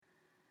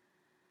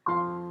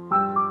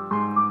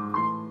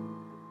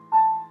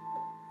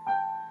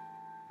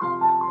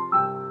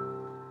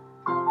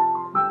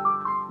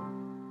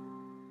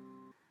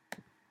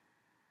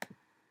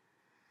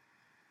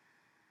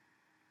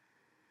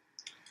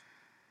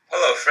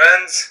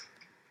friends,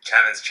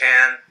 Chavins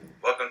Chan.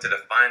 Welcome to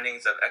the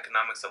Findings of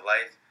Economics of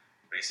Life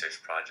Research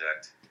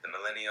Project, the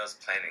Millennials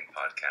Planning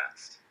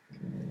Podcast.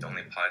 The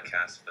only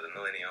podcast for the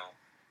millennial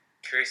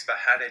curious about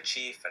how to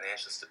achieve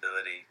financial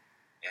stability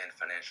and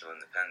financial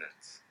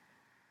independence.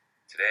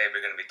 Today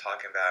we're going to be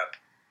talking about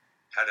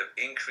how to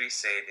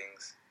increase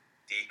savings,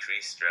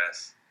 decrease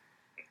stress,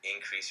 and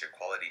increase your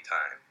quality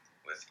time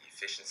with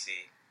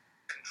efficiency,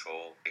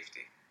 control,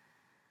 safety.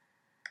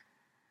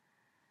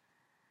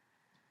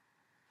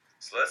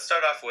 So let's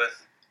start off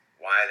with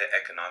why the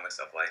economics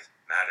of life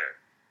matter.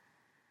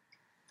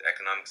 The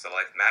economics of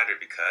life matter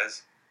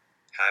because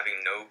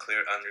having no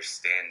clear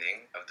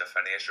understanding of the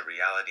financial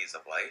realities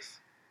of life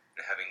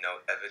and having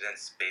no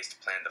evidence-based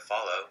plan to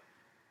follow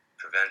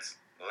prevents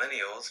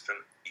millennials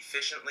from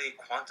efficiently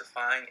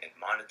quantifying and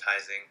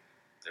monetizing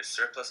their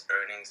surplus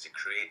earnings to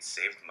create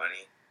saved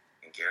money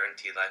and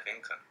guaranteed life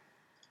income.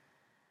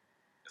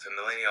 If a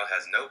millennial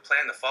has no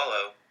plan to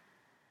follow,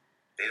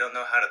 they don't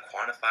know how to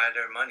quantify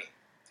their money.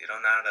 They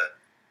don't know how to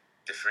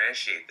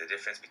differentiate the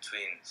difference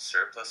between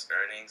surplus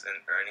earnings and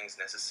earnings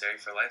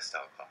necessary for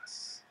lifestyle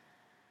costs.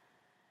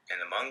 And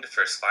among the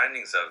first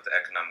findings of the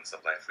Economics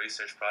of Life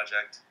Research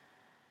Project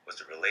was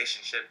the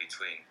relationship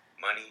between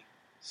money,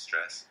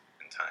 stress,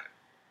 and time.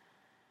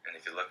 And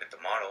if you look at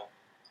the model,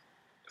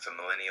 if a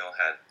millennial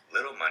had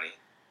little money,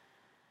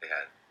 they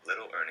had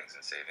little earnings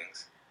and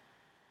savings,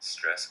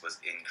 stress was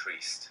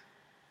increased.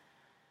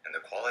 And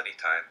the quality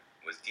time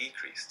was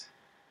decreased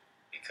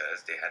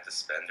because they had to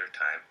spend their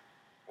time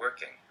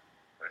working,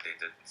 or they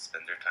didn't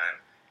spend their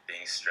time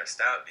being stressed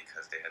out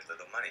because they had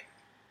little money.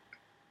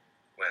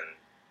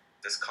 When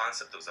this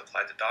concept was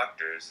applied to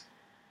doctors,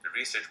 the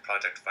research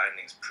project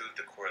findings proved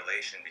a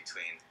correlation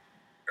between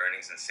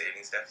earnings and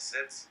savings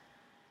deficits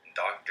and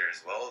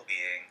doctors'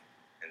 well-being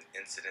and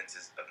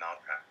incidences of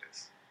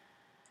malpractice.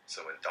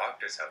 So when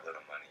doctors have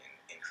little money and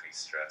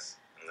increased stress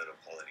and little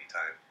quality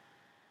time,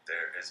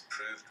 there is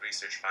proved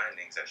research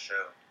findings that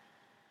show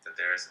that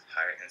there is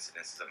higher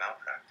incidences of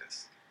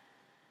malpractice.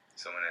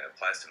 So when it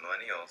applies to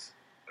millennials,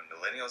 when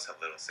millennials have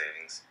little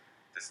savings,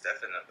 this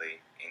definitely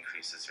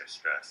increases their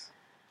stress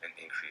and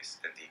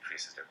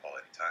decreases their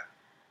quality time.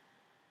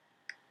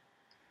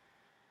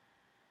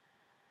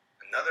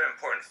 Another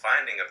important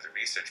finding of the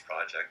research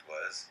project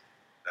was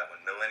that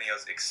when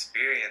millennials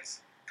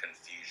experience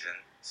confusion,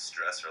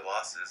 stress, or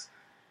losses,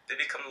 they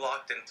become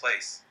locked in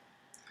place.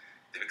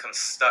 They become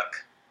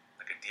stuck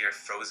like a deer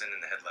frozen in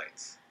the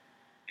headlights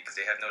because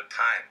they have no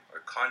time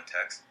or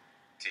context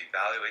to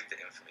evaluate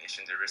the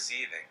information they're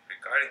receiving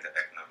regarding the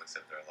economics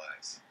of their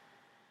lives.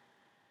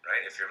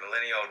 Right? If you're a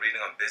millennial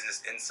reading on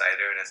Business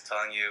Insider and it's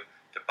telling you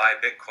to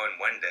buy Bitcoin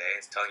one day,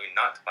 it's telling you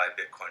not to buy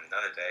Bitcoin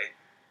another day,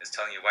 it's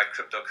telling you why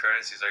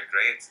cryptocurrencies are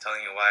great, it's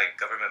telling you why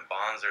government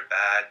bonds are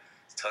bad,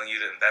 it's telling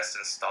you to invest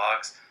in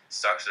stocks,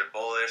 stocks are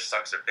bullish,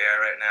 stocks are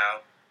bear right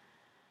now.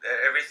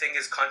 Everything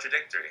is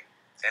contradictory,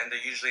 and they're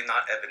usually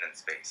not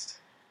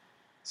evidence-based.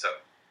 So,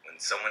 when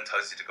someone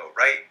tells you to go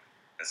right,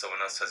 and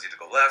someone else tells you to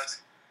go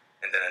left,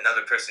 and then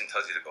another person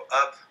tells you to go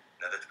up,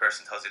 another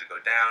person tells you to go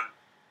down,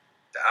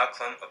 the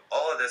outcome of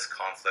all of this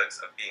conflicts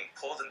of being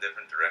pulled in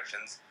different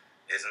directions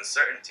is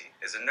uncertainty,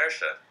 is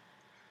inertia.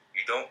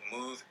 You don't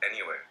move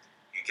anywhere.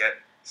 You get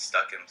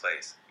stuck in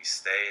place. You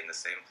stay in the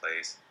same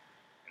place,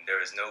 and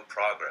there is no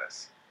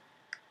progress.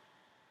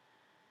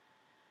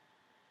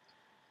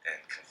 And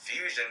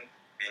confusion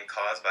being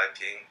caused by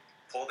being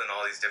pulled in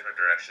all these different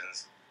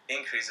directions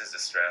increases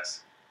the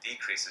stress,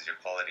 decreases your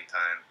quality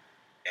time,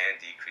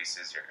 and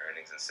decreases your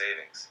earnings and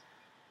savings.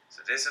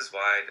 So this is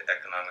why the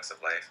economics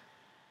of life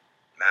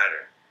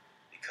matter,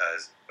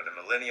 because when a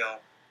millennial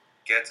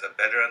gets a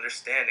better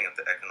understanding of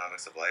the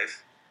economics of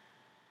life,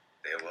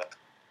 they will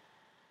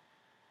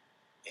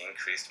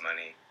increase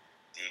money,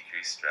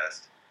 decrease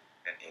stress,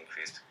 and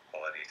increased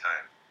quality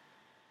time.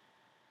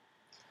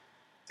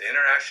 The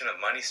interaction of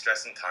money,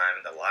 stress, and time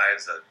in the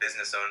lives of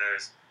business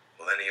owners,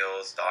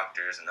 millennials,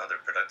 doctors, and other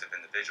productive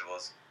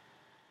individuals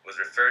was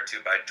referred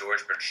to by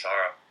George Bernard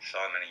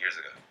Shaw many years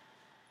ago.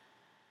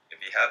 If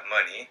you have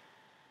money,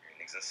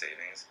 earnings and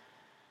savings,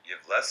 you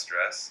have less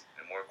stress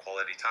and more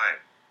quality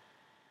time.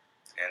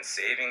 And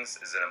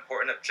savings is an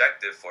important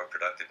objective for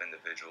productive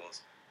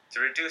individuals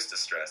to reduce the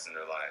stress in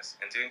their lives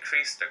and to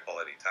increase their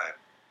quality time.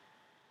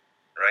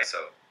 Right?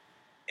 So,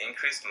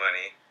 increased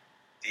money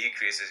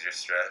decreases your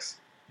stress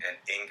and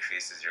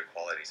increases your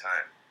quality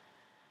time.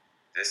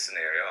 This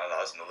scenario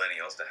allows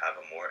millennials to have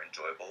a more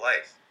enjoyable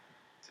life,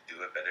 to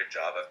do a better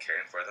job of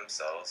caring for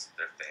themselves,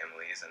 their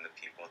families, and the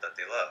people that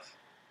they love.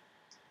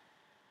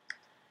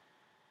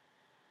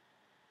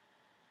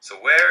 So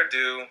where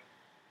do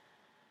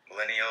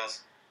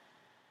millennials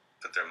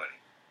put their money?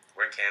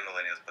 Where can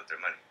millennials put their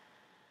money?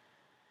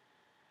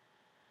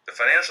 The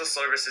financial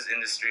services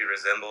industry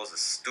resembles a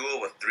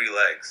stool with three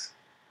legs.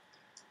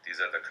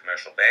 These are the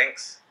commercial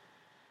banks,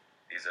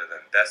 these are the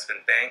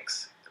investment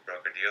banks, the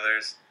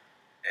broker-dealers,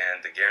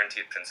 and the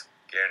guaranteed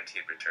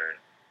return,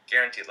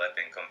 guaranteed life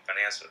income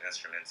financial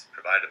instruments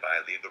provided by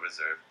legal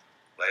reserve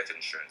life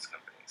insurance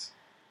companies.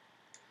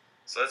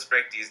 So let's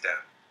break these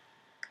down.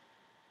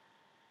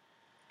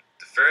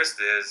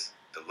 first is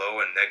the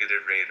low and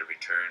negative rate of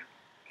return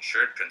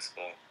insured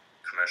principal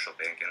commercial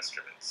bank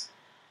instruments.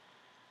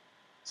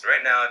 So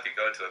right now, if you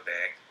go to a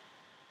bank,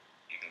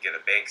 you can get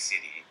a bank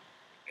CD,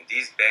 and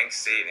these bank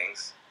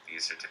savings,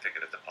 these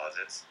certificate of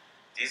deposits,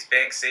 these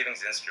bank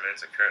savings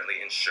instruments are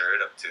currently insured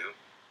up to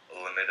a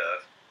limit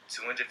of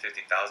 $250,000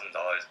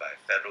 by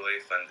a federally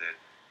funded,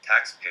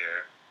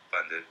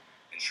 taxpayer-funded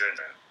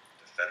insurance program,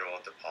 the Federal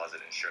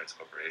Deposit Insurance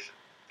Corporation,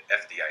 the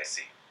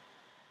FDIC.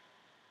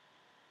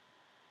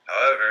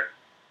 However,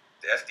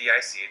 the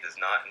FDIC does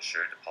not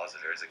insure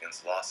depositors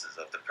against losses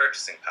of the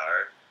purchasing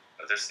power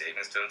of their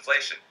savings to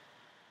inflation.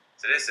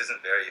 So this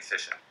isn't very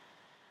efficient.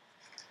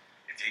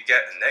 If you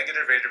get a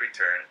negative rate of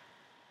return,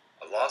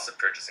 a loss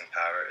of purchasing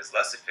power is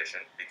less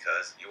efficient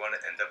because you want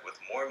to end up with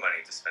more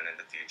money to spend in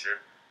the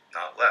future,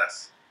 not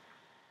less.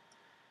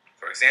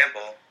 For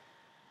example,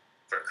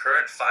 for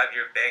current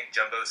 5-year bank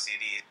jumbo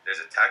CDs, there's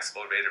a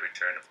taxable rate of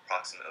return of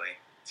approximately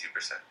 2%.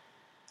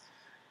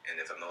 And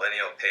if a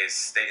millennial pays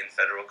state and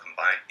federal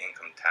combined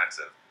income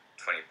tax of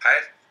 25%,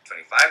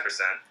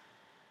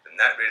 the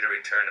net rate of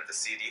return of the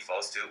CD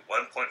falls to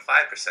 1.5%.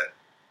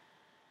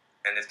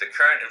 And if the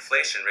current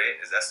inflation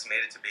rate is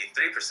estimated to be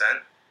 3%,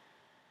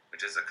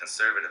 which is a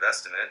conservative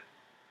estimate,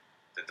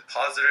 the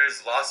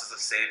depositor's losses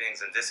of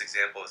savings in this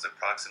example is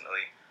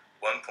approximately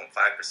 1.5%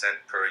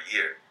 per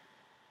year.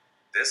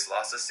 This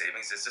loss of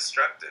savings is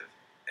destructive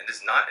and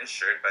is not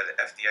insured by the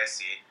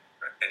FDIC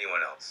or anyone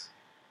else.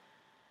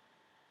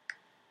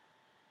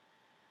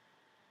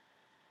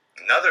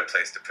 Another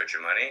place to put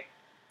your money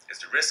is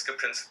the risk of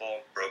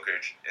principal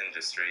brokerage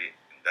industry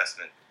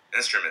investment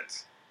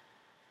instruments.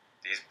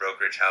 These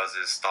brokerage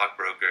houses,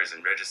 stockbrokers,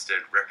 and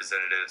registered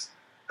representatives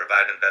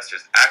provide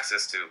investors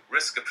access to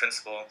risk of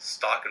principal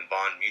stock and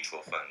bond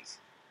mutual funds.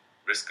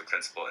 Risk of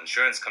principal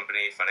insurance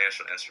company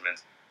financial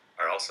instruments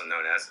are also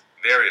known as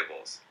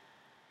variables.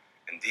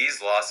 And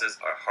these losses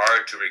are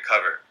hard to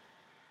recover.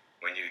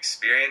 When you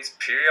experience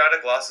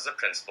periodic losses of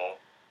principal,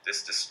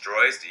 this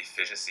destroys the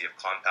efficiency of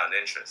compound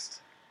interest.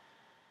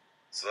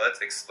 So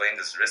let's explain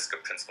this risk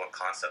of principal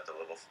concept a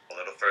little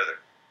further.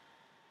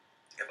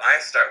 If I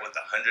start with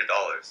 $100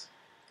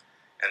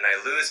 and I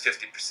lose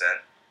 50%,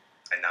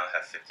 I now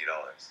have $50.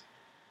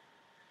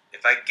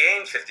 If I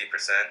gain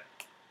 50%,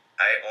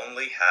 I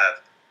only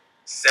have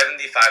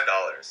 $75.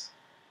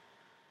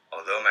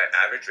 Although my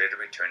average rate of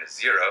return is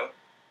 0,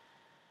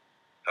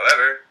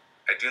 however,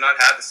 I do not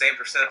have the same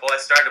principal I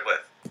started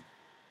with.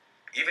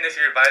 Even if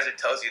your advisor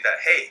tells you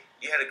that, hey,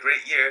 you had a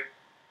great year,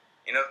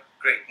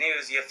 great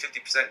news, you have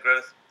 50%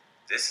 growth,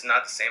 this is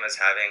not the same as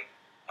having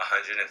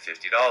 $150.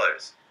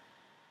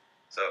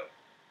 So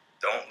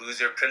don't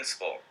lose your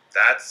principal.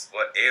 That's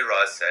what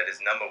A-Rod said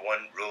his number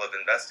one rule of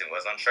investing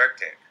was on Shark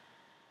Tank.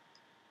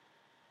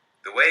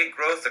 The way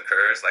growth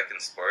occurs, like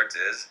in sports,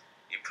 is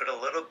you put a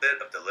little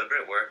bit of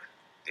deliberate work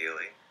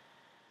daily,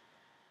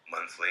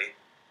 monthly,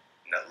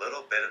 and that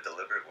little bit of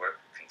deliberate work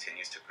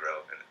continues to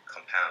grow and it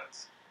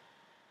compounds.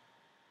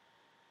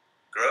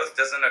 Growth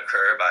doesn't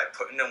occur by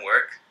putting in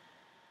work,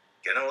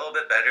 getting a little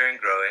bit better and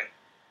growing,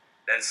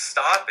 then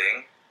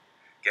stopping,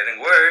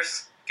 getting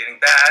worse, getting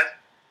bad,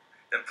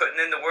 then putting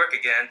in the work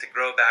again to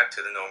grow back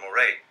to the normal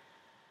rate.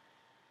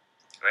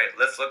 Right?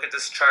 Let's look at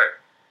this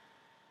chart.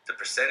 The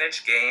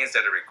percentage gains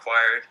that are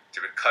required to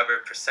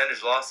recover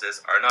percentage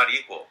losses are not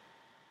equal.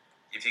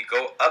 If you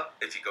go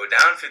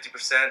down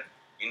 50%,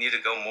 you need to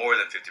go more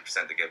than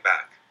 50% to get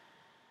back.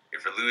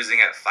 If you're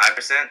losing at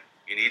 5%,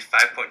 you need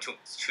 5.26%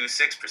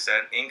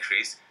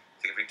 increase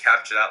to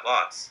recapture that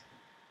loss.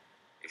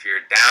 If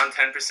you're down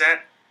 10%,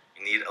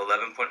 you need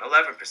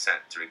 11.11%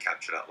 to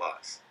recapture that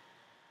loss.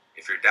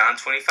 If you're down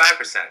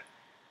 25%,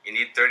 you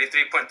need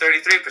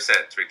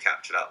 33.33% to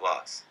recapture that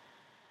loss.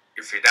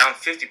 If you're down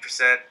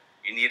 50%,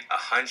 you need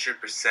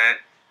 100%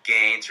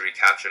 gain to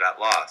recapture that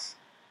loss.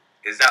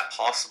 Is that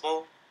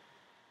possible?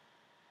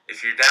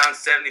 If you're down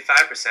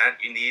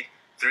 75%, you need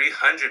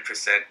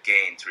 300%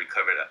 gain to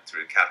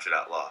recapture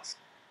that loss.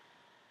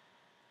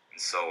 And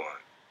so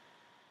on.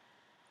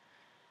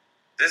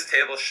 This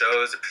table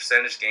shows the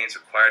percentage gains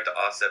required to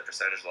offset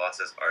percentage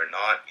losses are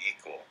not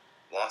equal.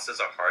 Losses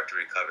are hard to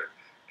recover,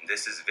 and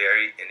this is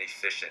very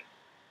inefficient.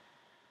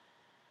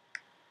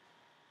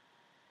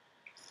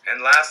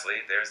 And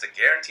lastly, there is the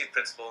guaranteed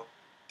principal,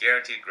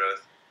 guaranteed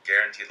growth,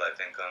 guaranteed life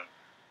income,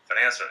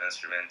 financial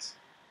instruments,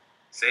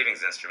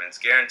 savings instruments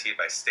guaranteed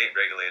by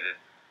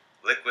state-regulated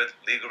liquid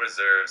legal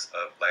reserves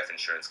of life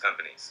insurance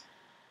companies.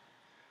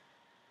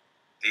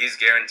 These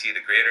guarantee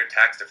the greater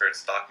tax-deferred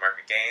stock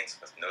market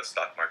gains with no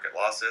stock market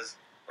losses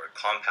or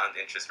compound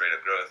interest rate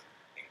of growth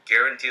and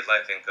guaranteed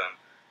life income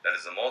that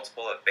is a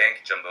multiple of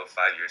bank jumbo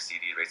 5-year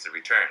CD rates of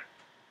return.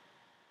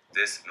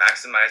 This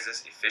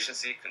maximizes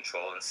efficiency,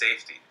 control, and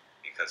safety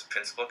because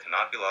principal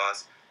cannot be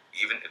lost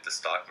even if the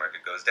stock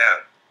market goes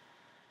down.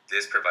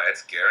 This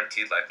provides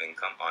guaranteed life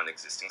income on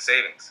existing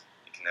savings.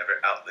 You can never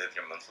outlive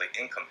your monthly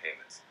income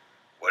payments.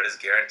 What is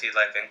guaranteed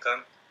life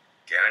income?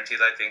 Guaranteed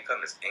life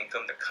income is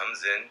income that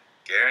comes in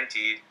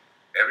guaranteed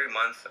every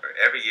month or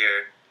every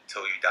year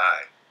until you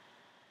die.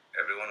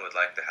 everyone would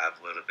like to have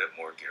a little bit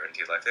more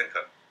guaranteed life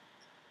income.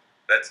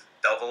 Let's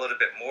delve a little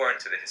bit more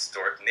into the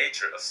historic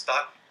nature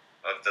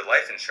of the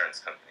life insurance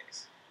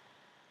companies.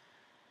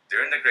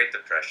 During the Great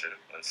Depression,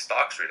 when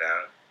stocks were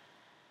down,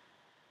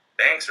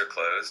 banks were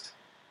closed,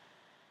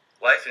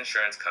 life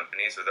insurance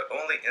companies were the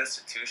only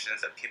institutions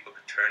that people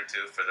could turn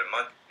to for their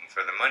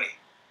money.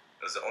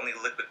 It was the only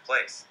liquid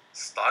place.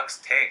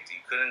 Stocks tanked.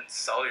 You couldn't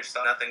sell your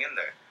stock, nothing in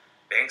there.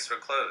 Banks were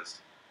closed.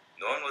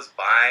 No one was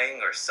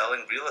buying or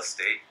selling real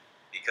estate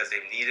because they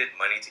needed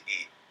money to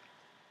eat.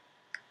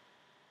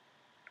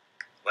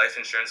 Life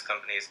insurance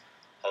companies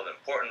held an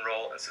important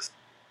role in society.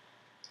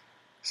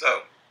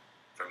 So,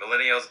 for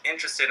millennials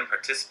interested in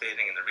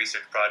participating in the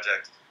research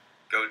project,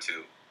 go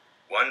to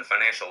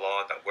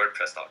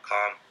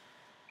onefinanciallaw.wordpress.com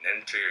and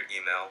enter your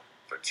email.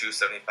 For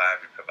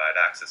 $2.75, we provide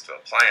access to a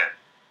plan,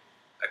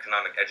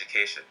 economic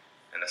education,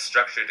 and a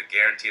structured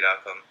guaranteed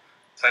outcome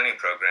planning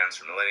programs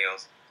for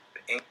millennials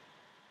that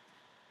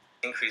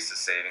increases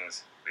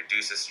savings,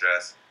 reduces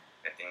stress,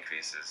 and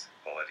increases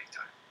quality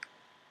time.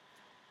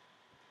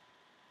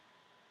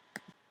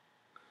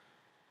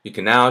 You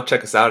can now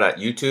check us out at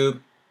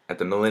YouTube at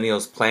the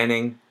Millennials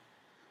Planning.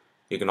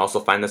 You can also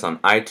find us on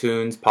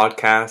iTunes,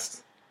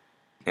 podcasts,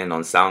 and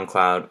on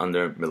SoundCloud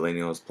under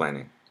Millennials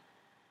Planning.